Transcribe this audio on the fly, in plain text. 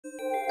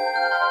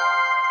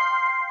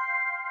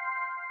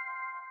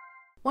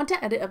Want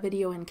to edit a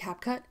video in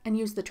CapCut and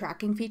use the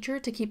tracking feature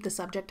to keep the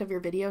subject of your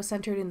video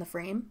centered in the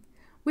frame?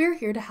 We're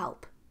here to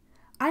help.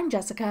 I'm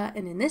Jessica,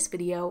 and in this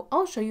video,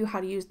 I'll show you how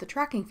to use the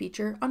tracking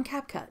feature on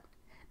CapCut.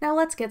 Now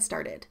let's get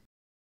started.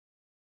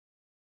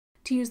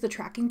 To use the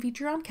tracking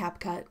feature on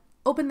CapCut,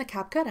 open the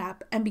CapCut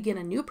app and begin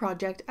a new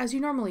project as you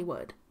normally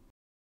would.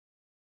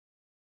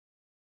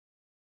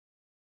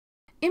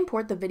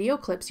 Import the video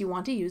clips you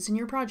want to use in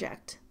your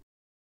project.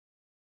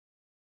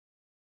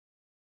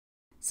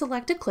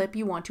 Select a clip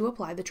you want to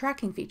apply the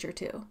tracking feature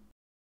to.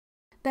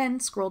 Then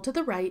scroll to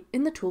the right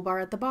in the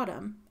toolbar at the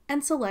bottom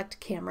and select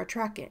Camera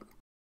Tracking.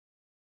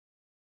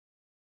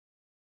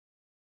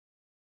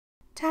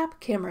 Tap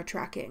Camera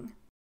Tracking.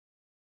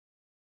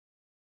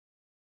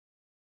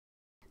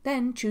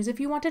 Then choose if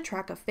you want to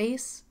track a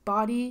face,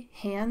 body,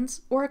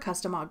 hands, or a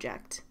custom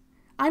object.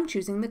 I'm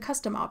choosing the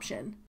Custom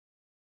option.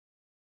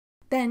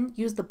 Then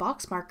use the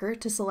box marker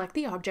to select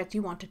the object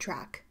you want to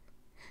track.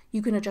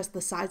 You can adjust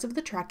the size of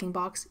the tracking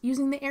box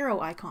using the arrow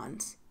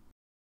icons.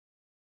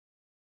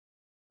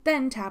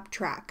 Then tap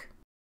Track.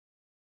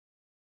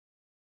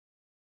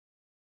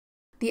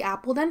 The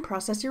app will then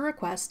process your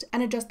request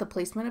and adjust the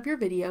placement of your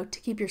video to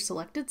keep your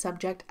selected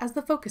subject as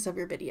the focus of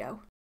your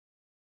video.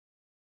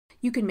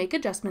 You can make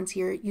adjustments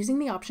here using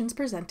the options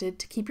presented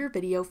to keep your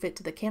video fit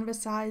to the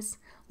canvas size,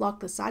 lock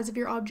the size of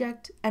your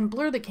object, and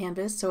blur the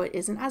canvas so it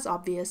isn't as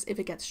obvious if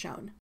it gets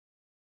shown.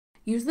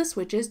 Use the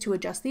switches to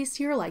adjust these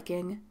to your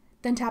liking,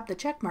 then tap the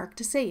check mark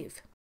to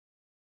save.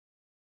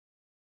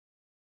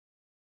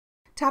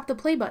 Tap the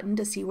play button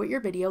to see what your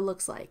video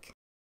looks like.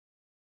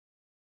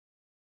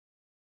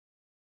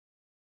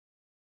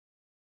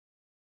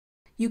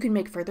 You can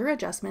make further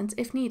adjustments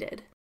if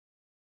needed.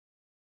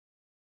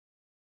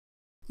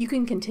 You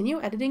can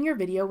continue editing your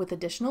video with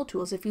additional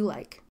tools if you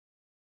like.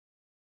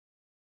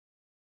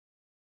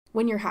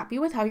 When you're happy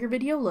with how your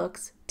video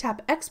looks,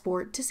 tap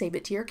Export to save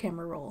it to your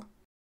camera roll.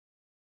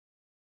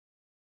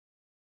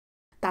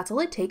 That's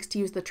all it takes to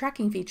use the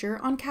tracking feature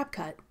on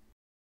CapCut.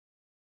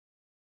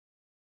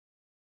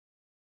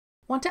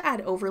 Want to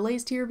add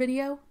overlays to your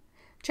video?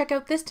 Check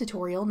out this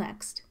tutorial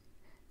next.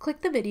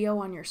 Click the video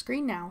on your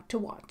screen now to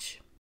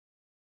watch.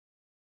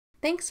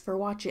 Thanks for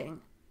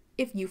watching.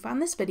 If you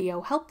found this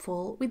video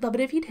helpful, we'd love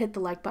it if you'd hit the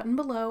like button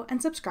below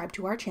and subscribe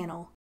to our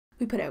channel.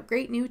 We put out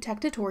great new tech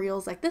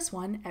tutorials like this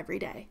one every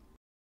day.